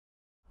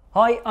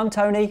Hi, I'm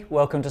Tony.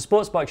 Welcome to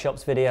Sports Bike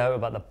Shop's video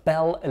about the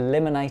Bell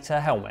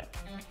Eliminator helmet.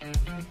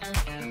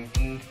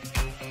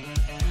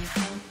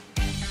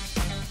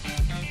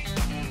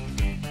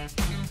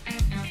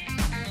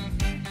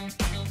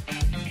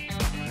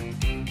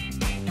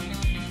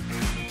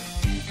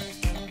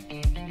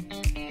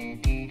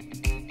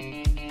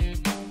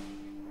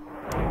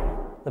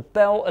 The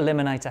Bell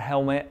Eliminator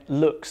helmet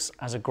looks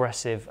as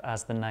aggressive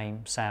as the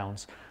name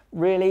sounds.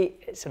 Really,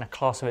 it's in a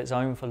class of its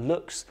own for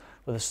looks,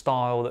 with a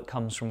style that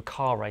comes from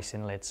car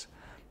racing lids.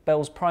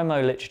 Bell's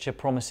promo literature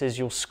promises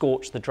you'll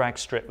scorch the drag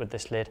strip with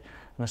this lid,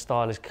 and the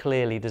style is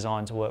clearly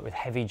designed to work with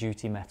heavy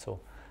duty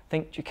metal.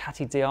 Think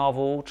Ducati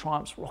Diavel,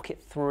 Triumph's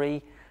Rocket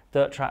 3,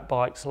 dirt track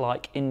bikes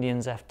like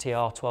Indian's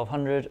FTR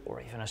 1200,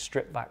 or even a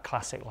stripped back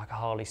classic like a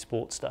Harley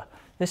Sportster.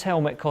 This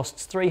helmet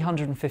costs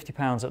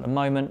 £350 at the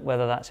moment,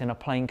 whether that's in a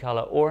plain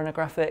colour or in a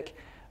graphic,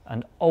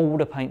 and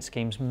older paint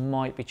schemes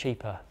might be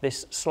cheaper.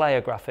 This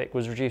Slayer graphic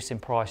was reduced in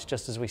price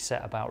just as we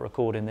set about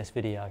recording this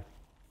video.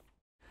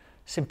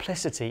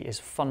 Simplicity is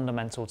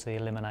fundamental to the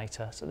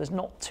Eliminator, so there's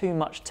not too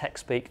much tech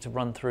speak to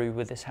run through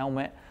with this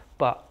helmet,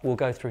 but we'll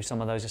go through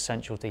some of those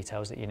essential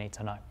details that you need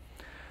to know.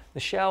 The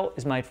shell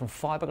is made from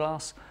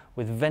fiberglass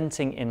with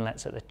venting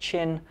inlets at the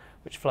chin,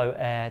 which flow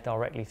air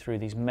directly through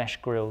these mesh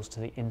grills to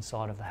the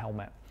inside of the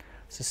helmet.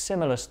 It's a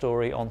similar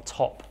story on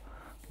top,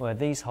 where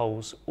these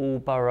holes all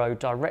burrow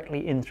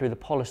directly in through the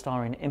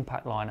polystyrene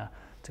impact liner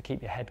to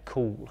keep your head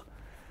cool.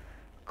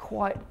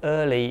 Quite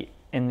early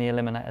in the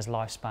Eliminator's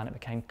lifespan, it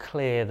became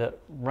clear that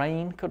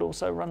rain could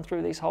also run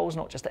through these holes,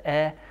 not just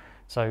air,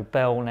 so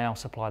Bell now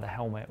supply the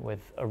helmet with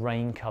a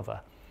rain cover.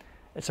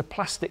 It's a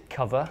plastic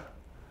cover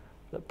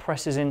that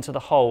presses into the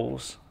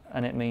holes,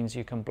 and it means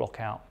you can block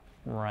out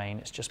rain.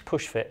 It's just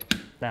push fit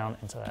down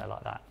into there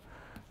like that.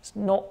 It's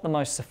not the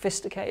most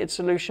sophisticated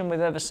solution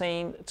we've ever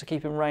seen to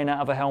keeping rain out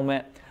of a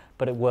helmet,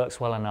 but it works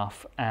well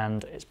enough,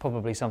 and it's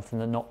probably something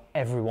that not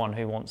everyone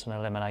who wants an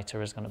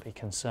Eliminator is going to be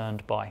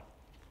concerned by.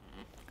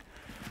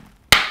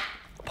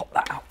 Pop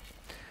that out.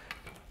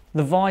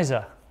 The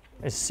visor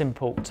is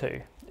simple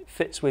too. It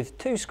fits with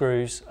 2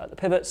 screws at the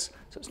pivots,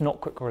 so it's not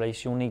quick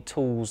release. You'll need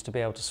tools to be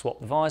able to swap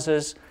the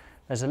visors.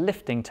 There's a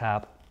lifting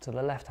tab to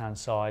the left-hand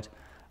side,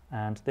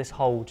 and this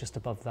hole just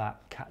above that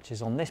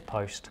catches on this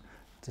post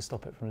to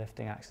stop it from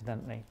lifting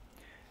accidentally.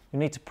 You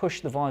need to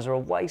push the visor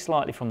away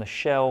slightly from the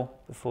shell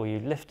before you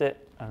lift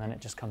it, and then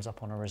it just comes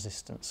up on a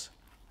resistance.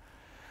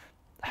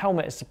 The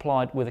helmet is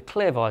supplied with a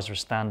clear visor as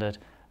standard,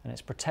 and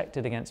it's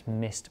protected against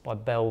mist by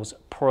Bell's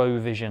Pro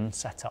Vision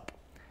setup.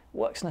 It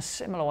works in a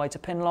similar way to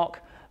Pinlock,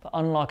 but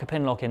unlike a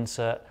Pinlock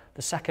insert,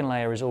 the second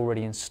layer is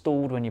already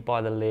installed when you buy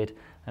the lid,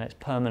 and it's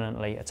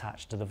permanently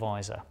attached to the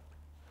visor.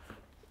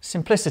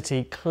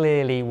 Simplicity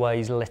clearly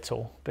weighs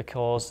little,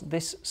 because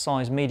this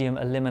size medium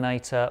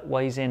Eliminator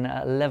weighs in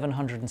at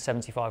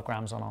 1175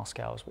 grams on our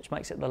scales, which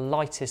makes it the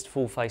lightest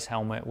full face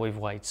helmet we've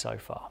weighed so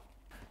far.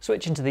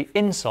 Switching to the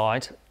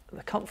inside,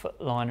 the comfort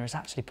liner is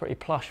actually pretty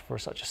plush for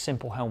such a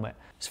simple helmet.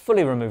 It's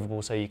fully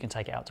removable, so you can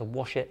take it out to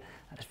wash it,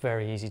 and it's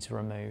very easy to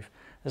remove.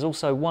 There's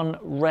also one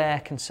rare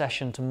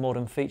concession to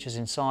modern features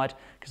inside,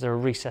 because there are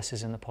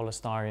recesses in the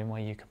polystyrene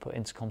where you can put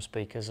intercom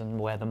speakers and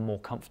wear them more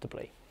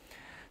comfortably.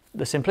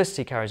 The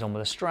simplicity carries on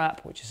with a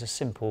strap, which is a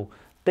simple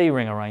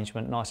D-ring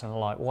arrangement, nice and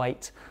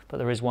lightweight, but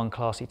there is one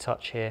classy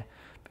touch here,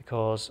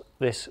 because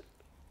this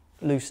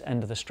loose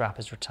end of the strap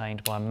is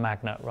retained by a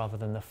magnet rather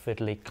than the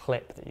fiddly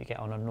clip that you get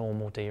on a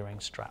normal D-ring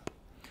strap.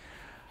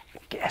 I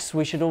guess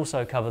we should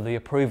also cover the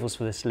approvals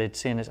for this lid,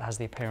 seeing as it has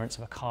the appearance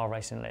of a car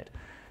racing lid.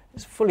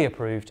 It's fully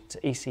approved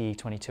to ECE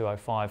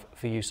 2205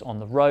 for use on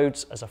the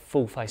roads as a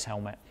full face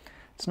helmet.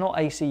 It's not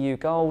ACU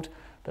Gold,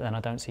 but then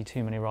I don't see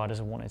too many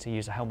riders wanting to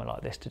use a helmet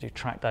like this to do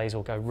track days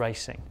or go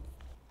racing.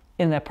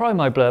 In their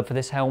promo blurb for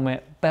this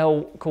helmet,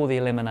 Bell call the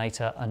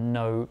Eliminator a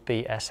no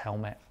BS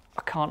helmet.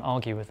 I can't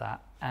argue with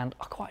that, and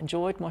I quite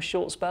enjoyed my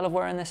short spell of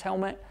wearing this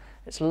helmet.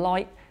 It's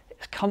light,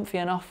 it's comfy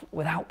enough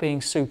without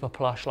being super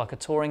plush like a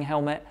touring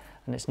helmet,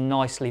 and it's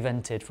nicely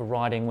vented for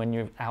riding when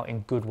you're out in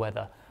good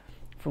weather.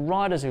 For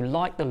riders who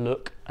like the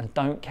look and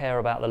don't care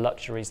about the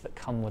luxuries that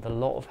come with a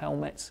lot of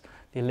helmets,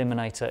 the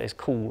Eliminator is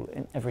cool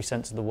in every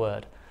sense of the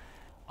word.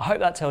 I hope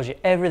that tells you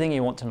everything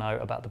you want to know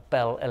about the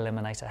Bell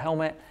Eliminator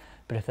helmet,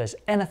 but if there's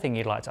anything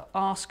you'd like to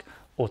ask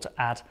or to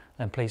add,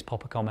 then please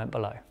pop a comment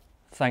below.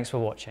 Thanks for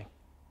watching.